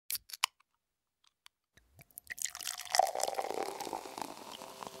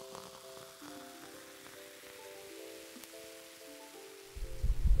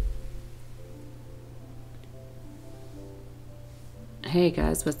Hey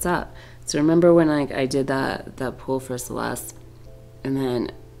guys, what's up? So remember when I did that pull for Celeste and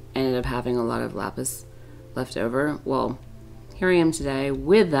then ended up having a lot of lapis left over? Well, here I am today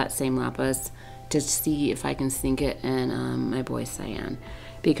with that same lapis to see if I can sink it in my boy Cyan.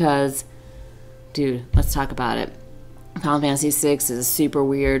 Because, dude, let's talk about it. Final Fantasy VI is a super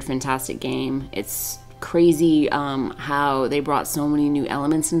weird, fantastic game. It's crazy how they brought so many new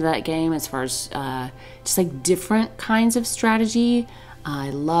elements into that game as far as just like different kinds of strategy.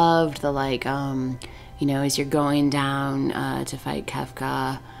 I loved the as you're going down to fight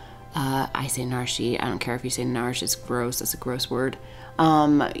Kefka, I say Narshi, I don't care if you say Narsh, it's gross, that's a gross word.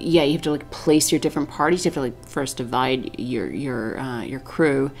 Yeah, you have to like place your different parties. You have to like first divide your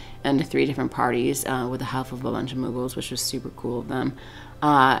crew into 3 different parties with the help of a bunch of moogles, which was super cool of them.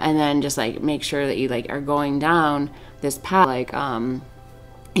 And then just like make sure that you like are going down this path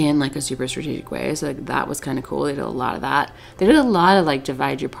in like a super strategic way. So like that was kind of cool. They did a lot of that. They did a lot of like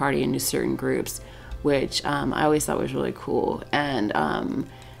divide your party into certain groups, which I always thought was really cool. And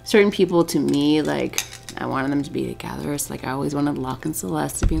certain people, to me, like I wanted them to be together. So like I always wanted Locke and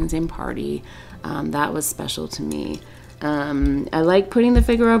Celeste to be in the same party. That was special to me. I like putting the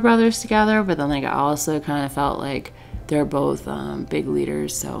Figaro brothers together, but then like I also kind of felt like they're both big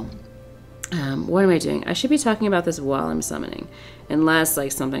leaders. So what am I doing? I should be talking about this while I'm summoning, unless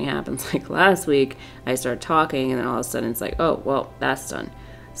like something happens like last week. I start talking and then all of a sudden it's like, oh well, that's done.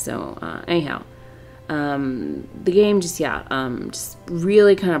 So anyhow, the game just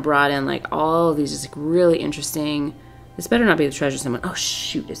really kind of brought in like all of these just like really interesting. This better not be the treasure summon. Oh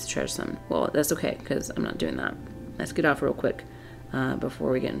shoot, it's the treasure summon. Well, that's okay because I'm not doing that. Let's get off real quick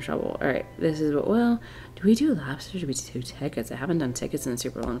before we get in trouble. All right, this is what. Well, do we do laps or do we do tickets? I haven't done tickets in a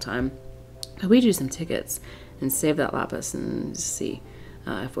super long time. We do some tickets and save that lapis and see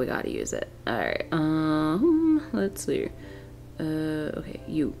if we got to use it. All right, let's see. Okay,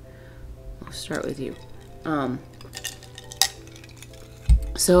 you. I'll start with you.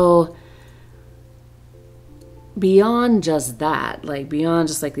 So beyond just that, like beyond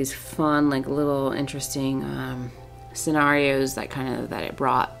just like these fun, like little interesting scenarios that it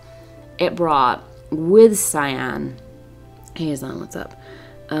brought with Cyan. Hey, Zan, what's up?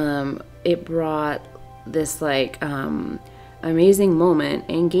 It brought this like amazing moment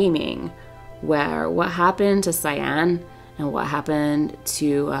in gaming where what happened to Cyan and what happened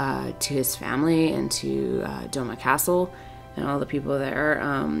to his family and to Doma Castle and all the people there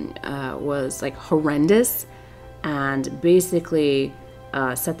was like horrendous, and basically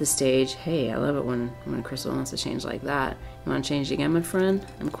set the stage. Hey, I love it when Crystal wants to change like that. You want to change again, my friend?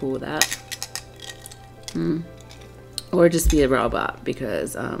 I'm cool with that. Or just be a robot,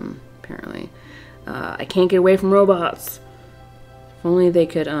 because apparently I can't get away from robots. If only they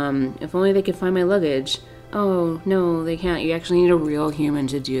could find my luggage. Oh no, they can't. You actually need a real human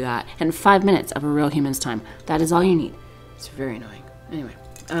to do that, and 5 minutes of a real human's time. That is all you need. It's very annoying. Anyway,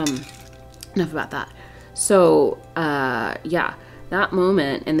 enough about that. So yeah, that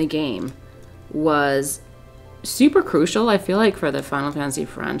moment in the game was super crucial, I feel like, for the Final Fantasy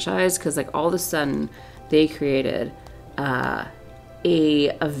franchise, because like all of a sudden they created a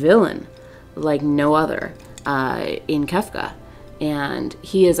villain like no other in Kefka, and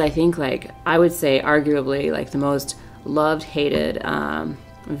he is, I think, like I would say arguably like the most loved, hated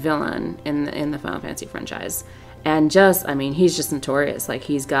villain in the Final Fantasy franchise. And just, I mean, he's just notorious. Like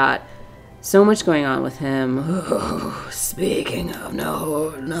he's got so much going on with him. Ooh, speaking of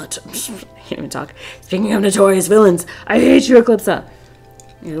I can't even talk. Speaking of notorious villains, I hate you, Eclipsa.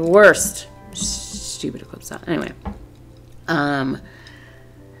 You're the worst. Stupid Eclipsa. Anyway,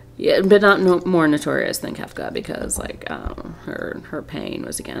 yeah, but not more notorious than Kefka, because like her pain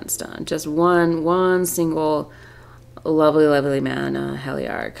was against just one single lovely man,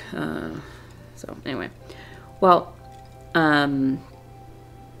 Heliarch. So anyway, well,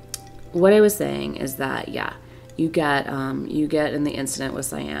 what I was saying is that, yeah, you get in the incident with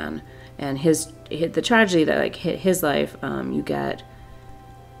Cyan and the tragedy that like hit his life. You get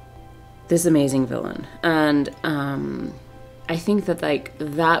this amazing villain, and I think that like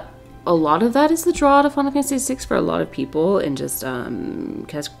that a lot of that is the draw to Final Fantasy VI for a lot of people, and just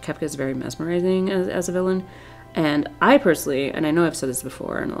Kefka is very mesmerizing as a villain. And I personally, and I know I've said this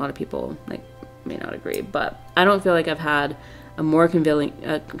before, and a lot of people like may not agree, but I don't feel like I've had a more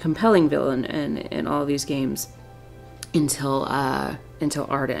compelling villain in all of these games until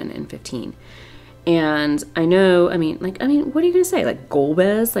Arden in 15. And I know, I mean, what are you gonna say? Like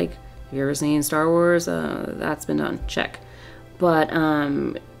Golbez? Like, have you ever seen Star Wars? That's been done. Check. But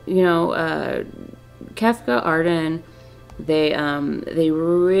Kefka, Arden, they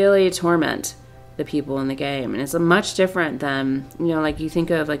really torment the people in the game. And it's a much different than, you know, like you think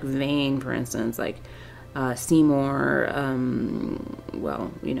of like Vayne, for instance, like Seymour,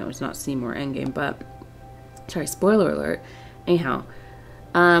 well, you know, it's not Seymour Endgame, but sorry, spoiler alert. Anyhow,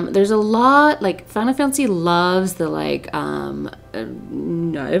 there's a lot, like, Final Fantasy loves the, like, I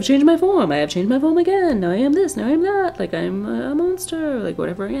have changed my form, I have changed my form again, now I am this, now I am that, like, I'm a monster, like,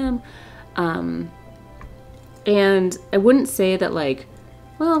 whatever I am. And I wouldn't say that, like,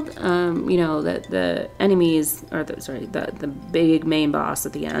 well, you know, that the enemies, or the big main boss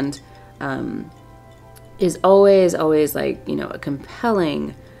at the end, is always, like, you know, a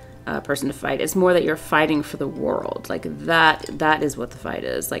compelling person to fight. It's more that you're fighting for the world. Like, that is what the fight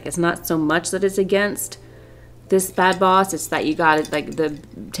is. Like, it's not so much that it's against this bad boss, it's that you got it, like,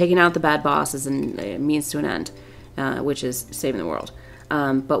 taking out the bad boss is a means to an end, which is saving the world.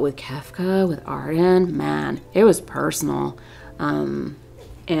 But with Kefka, with Arden, man, it was personal.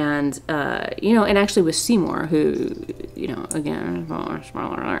 And, you know, and actually with Seymour, who, you know, again,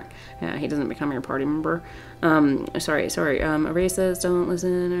 he doesn't become your party member. Sorry, racist, don't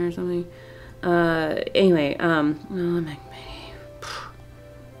listen, or something. Anyway,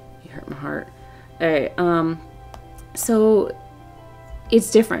 you hurt my heart. Alright, so, it's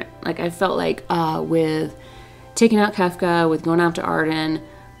different. Like, I felt like, with taking out Kefka, with going after Arden,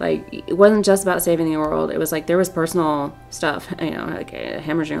 like, it wasn't just about saving the world. It was like, there was personal stuff, you know, like,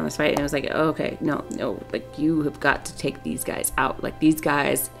 hemorrhaging on this fight, and it was like, oh, okay, no, like, you have got to take these guys out. Like, these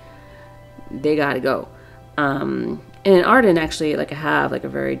guys, they gotta go. And Arden, actually, like, I have, like, a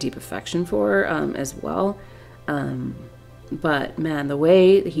very deep affection for, as well. But, man, the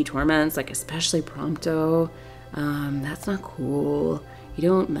way that he torments, like, especially Prompto, that's not cool. You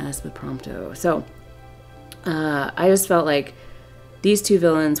don't mess with Prompto. So, I just felt like these two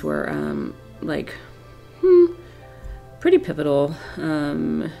villains were, like, pretty pivotal,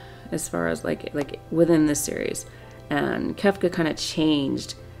 as far as, like within this series. And Kefka kind of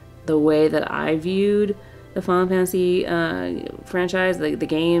changed the way that I viewed the Final Fantasy, franchise, the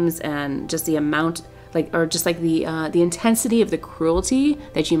games, and just the amount, like, or just like the intensity of the cruelty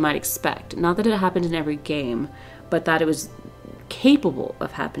that you might expect. Not that it happened in every game, but that it was capable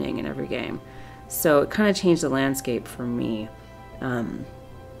of happening in every game. So it kind of changed the landscape for me.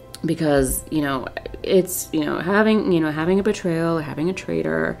 Because, you know, it's, you know, having a betrayal, or having a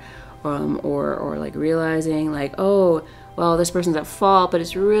traitor, or like realizing, like, oh, well, this person's at fault, but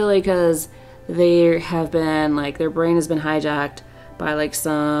it's really because they have been, like, their brain has been hijacked by, like,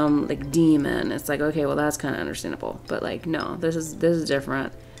 some, like, demon. It's like, okay, well, that's kind of understandable, but, like, no, this is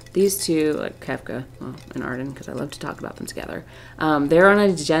different. These two, like Kefka, well, and Arden, because I love to talk about them together, they're on an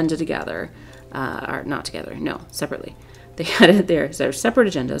agenda together, or not together, no, separately. They had they're separate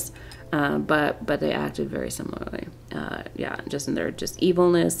agendas, but they acted very similarly. Yeah, just in their just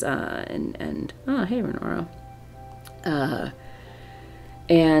evilness, and oh, hey, Renora.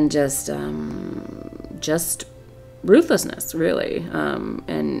 And just ruthlessness, really,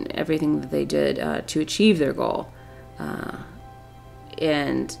 and everything that they did to achieve their goal.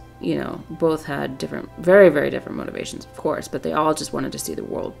 And, you know, both had different, very, very different motivations, of course, but they all just wanted to see the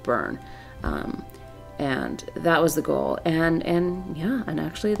world burn. And that was the goal. And yeah, and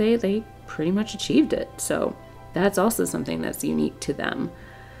actually they pretty much achieved it. So that's also something that's unique to them.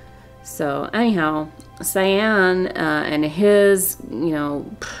 So anyhow, Cyan, and his, you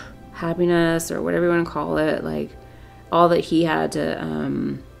know, happiness, or whatever you want to call it, like, all that he had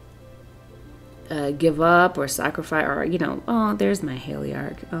to give up or sacrifice, or, you know, oh, there's my Haley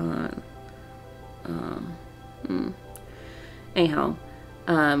arc. Anyhow,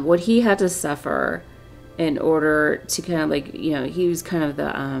 what he had to suffer in order to kind of, like, you know, he was kind of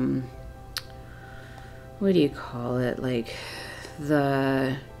the, what do you call it? Like,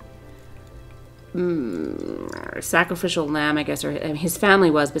 the sacrificial lamb, I guess, or I mean, his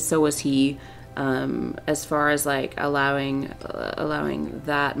family was, but so was he, as far as, like, allowing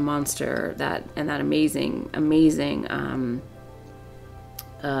that monster, that amazing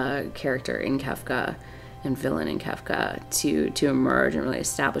character in Kefka and villain in Kefka to emerge and really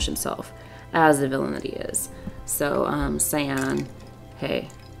establish himself as the villain that he is. So, Cyan, hey,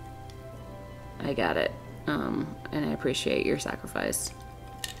 I got it, and I appreciate your sacrifice.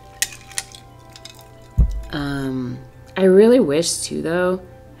 I really wish too, though,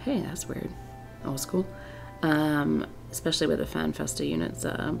 hey, that's weird, old school, especially with the FanFesta units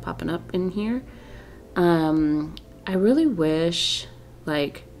popping up in here. I really wish,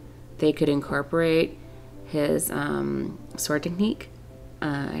 like, they could incorporate his sword technique.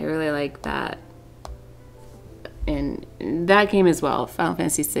 I really like that in that game as well. Final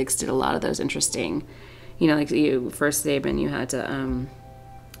Fantasy VI did a lot of those interesting, you know, like, you first Sabin, you had to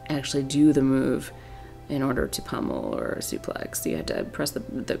actually do the move in order to pummel or suplex. You had to press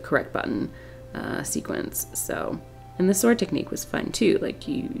the correct button sequence. So, and the sword technique was fun too. Like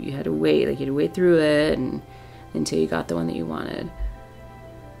you had to wait, like you had to wait through it and until you got the one that you wanted.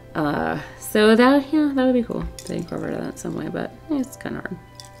 So that would be cool to incorporate that in some way, but it's kind of hard.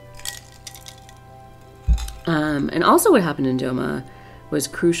 And also what happened in Doma was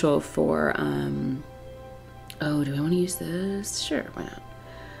crucial for, oh, do I want to use this? Sure, why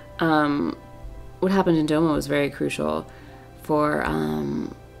not? What happened in Doma was very crucial for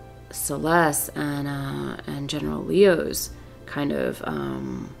Celeste and General Leo's kind of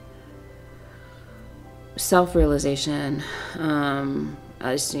self-realization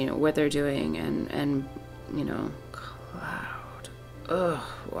as, you know, what they're doing and you know, Cloud. Ugh,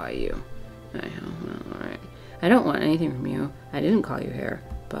 why you? Well, all right. I don't want anything from you. I didn't call you here,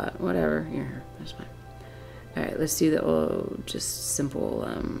 but whatever. You're here. That's fine. All right, let's do the just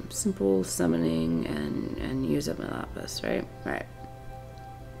simple summoning and use up my lapis, right? All right.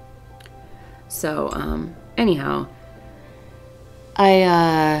 So, anyhow,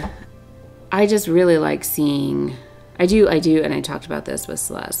 I just really like seeing. I do, and I talked about this with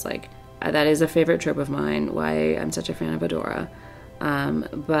Celeste. Like, that is a favorite trope of mine. Why I'm such a fan of Adora,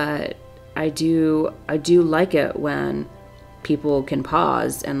 but I do like it when people can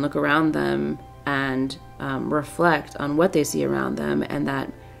pause and look around them and reflect on what they see around them, and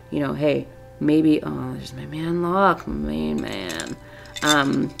that, you know, hey, maybe, oh, there's my man Locke, my main man.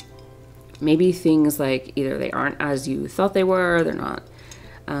 Maybe things like either they aren't as you thought they were, they're not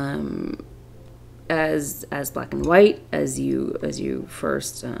as black and white as you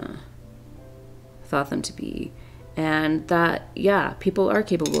first thought them to be. And that, yeah, people are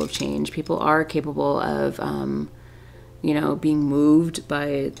capable of change. People are capable of, you know, being moved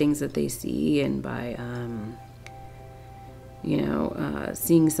by things that they see and by, you know,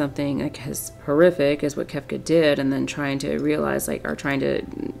 seeing something like as horrific as what Kefka did and then trying to realize, like, or trying to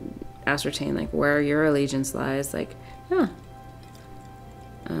ascertain, like, where your allegiance lies. Like, yeah.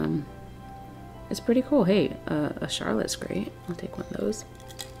 It's pretty cool. Hey, a Charlotte's great. I'll take one of those.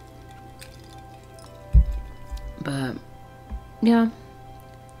 But, yeah.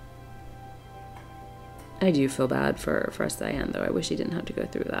 I do feel bad for Cyan, though. I wish he didn't have to go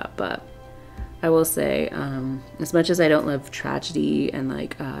through that. But I will say, as much as I don't love tragedy and,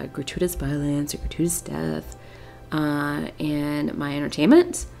 like, gratuitous violence or gratuitous death in my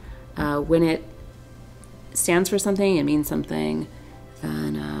entertainment, when it stands for something and means something,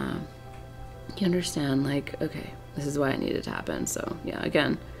 then you understand, like, okay, this is why it needed to happen. So, yeah,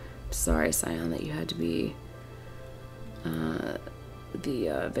 again, sorry, Cyan, that you had to be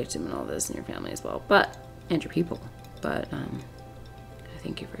the victim in all this in your family as well, and your people. But I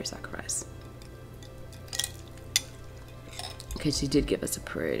thank you for your sacrifice, because you did give us a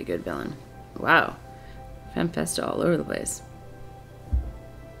pretty good villain. Wow, Femfesta all over the place.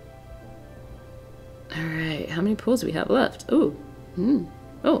 All right, how many pulls do we have left? Ooh,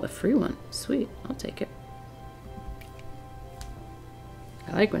 oh, a free one. Sweet, I'll take it.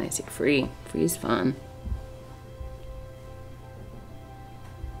 I like when I say free. Free is fun.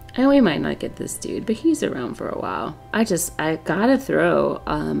 And we might not get this dude, but he's around for a while. I gotta throw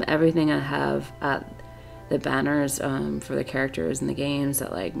everything I have at the banners for the characters in the games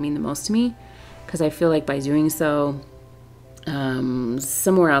that, like, mean the most to me, because I feel like by doing so,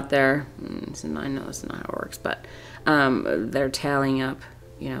 somewhere out there, and I know this is not how it works, but they're tallying up,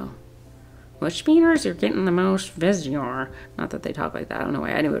 you know, which meters are getting the most Vizior. Not that they talk like that. I don't know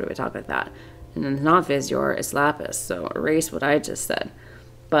why anybody would talk like that. And then it's not Vizior, it's Lapis. So erase what I just said.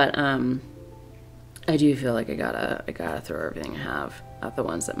 But I do feel like I gotta throw everything I have at the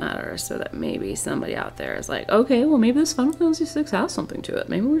ones that matter, so that maybe somebody out there is like, okay, well, maybe this Final Fantasy VI has something to it.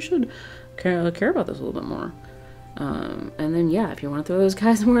 Maybe we should care about this a little bit more. And then, yeah, if you want to throw those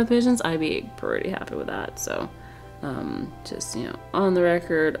guys in more visions, I'd be pretty happy with that. So just, you know, on the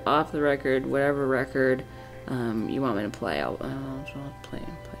record, off the record, whatever record you want me to play, I'll play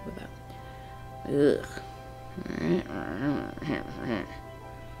with that. Ugh.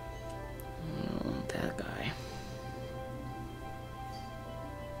 Oh, that guy.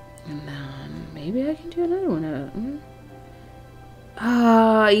 And then maybe I can do another one.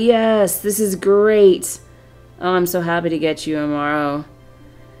 Ah, yes, this is great. Oh, I'm so happy to get you, Amaro.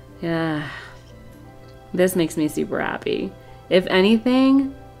 Yeah. This makes me super happy. If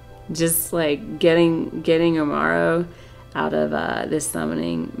anything, just like getting Amaro out of this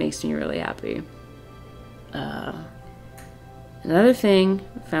summoning makes me really happy. Another thing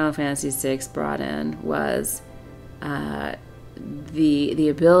Final Fantasy VI brought in was the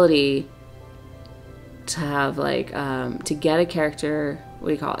ability to have, like, to get a character what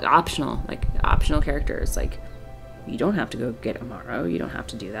do you call it, optional, like optional characters. Like, you don't have to go get Amaro, you don't have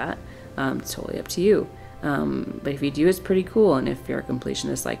to do that. It's totally up to you. But if you do, it's pretty cool. And if you're a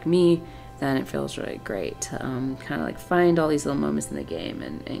completionist like me, then it feels really great to kind of like find all these little moments in the game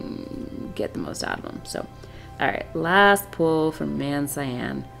and get the most out of them. So, all right, last pull from Man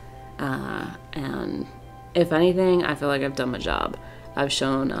Cyan. And if anything, I feel like I've done my job. I've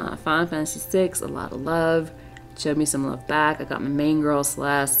shown Final Fantasy VI a lot of love, showed me some love back. I got my main girl,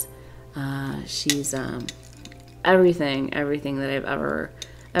 Celeste. She's everything that I've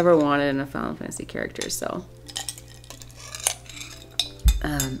ever wanted in a Final Fantasy character. So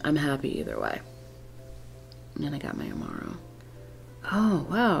I'm happy either way. And then I got my Amaro. Oh,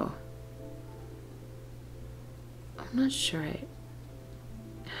 wow. I'm not sure I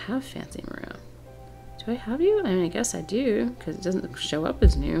have Fancy Maria. Do I have you? I mean, I guess I do, because it doesn't show up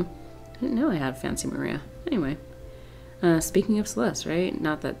as new. I didn't know I had Fancy Maria. Anyway, speaking of Celeste, right?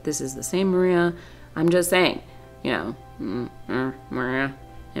 Not that this is the same Maria. I'm just saying, you know, Maria.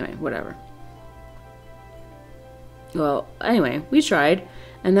 Anyway, whatever. Well, anyway, we tried,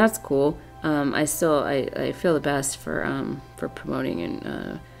 and that's cool. I feel the best for promoting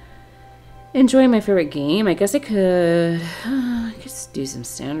and enjoying my favorite game. I guess I could just do some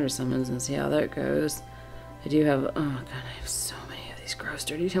standard summons and see how that goes. I do have, oh god, I have so many of these gross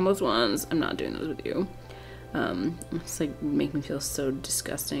dirty Timberless ones. I'm not doing those with you. It's like make me feel so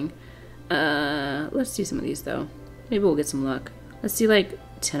disgusting. Let's do some of these though. Maybe we'll get some luck. Let's do like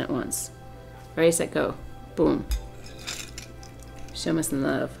 10 at once. Ready, set, go. Boom. Show me some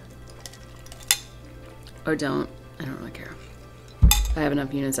love. Or don't. I don't really care. I have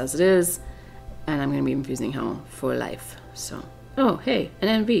enough units as it is, and I'm going to be infusing hell for life. So, oh, hey,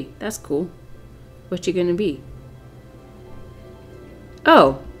 an NV. That's cool. What you going to be?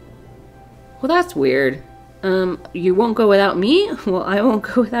 Oh. Well, that's weird. You won't go without me? Well, I won't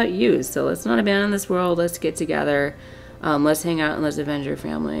go without you. So let's not abandon this world. Let's get together. Let's hang out and let's avenge your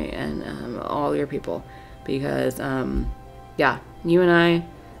family and all your people. Because, yeah, you and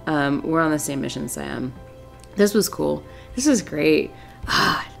I, we're on the same mission, Sam. This was cool. This is great.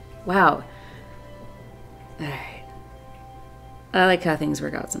 Ah, wow. All right. I like how things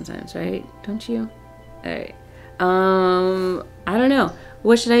work out sometimes, right? Don't you? All right. I don't know.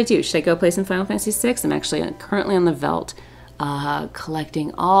 What should I do? Should I go play some Final Fantasy VI? I'm actually currently on the Veldt,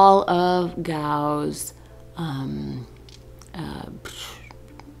 collecting all of Gao's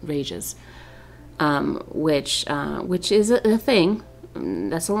rages, which is a thing.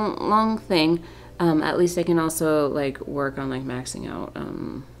 That's a long thing. At least I can also like work on like maxing out,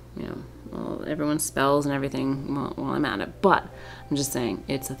 you know, well, everyone's spells and everything while I'm at it. But I'm just saying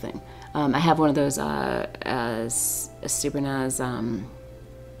it's a thing. I have one of those Super NES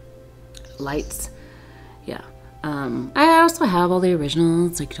lights. Yeah. I also have all the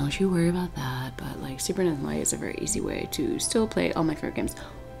originals. Like, don't you worry about that. But like Super NES Lite is a very easy way to still play all my favorite games.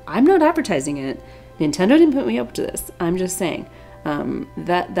 I'm not advertising it. Nintendo didn't put me up to this. I'm just saying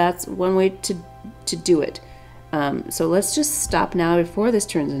that's one way to do it. So let's just stop now before this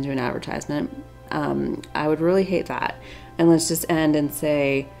turns into an advertisement. I would really hate that. And let's just end and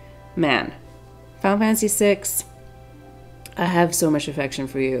say, man, Final Fantasy VI, I have so much affection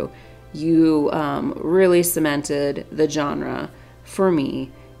for you. You really cemented the genre for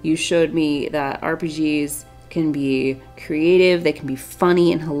me. You showed me that RPGs can be creative, they can be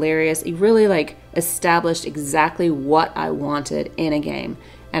funny and hilarious. You really like established exactly what I wanted in a game.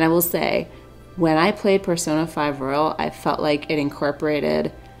 And I will say, when I played Persona 5 Royal, I felt like it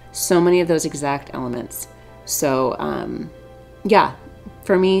incorporated so many of those exact elements. So, yeah,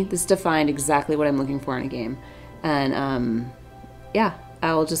 for me, this defined exactly what I'm looking for in a game. And, yeah,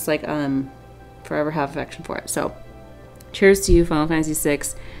 I will just, like, forever have affection for it. So, cheers to you, Final Fantasy VI.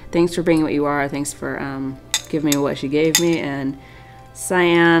 Thanks for being what you are. Thanks for giving me what you gave me. And,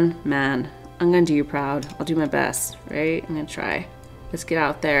 Cyan, man, I'm going to do you proud. I'll do my best, right? I'm going to try. Let's get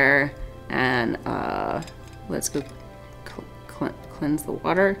out there. And let's go cleanse the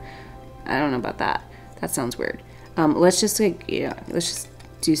water. I don't know about that. That sounds weird. Let's just like, yeah, let's just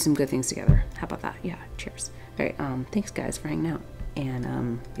do some good things together. How about that? Yeah, cheers. All right, thanks guys for hanging out.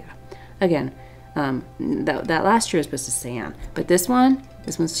 And yeah, again, that last year was supposed to stay on, but this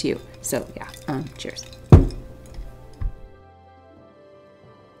one's to you. So yeah, cheers.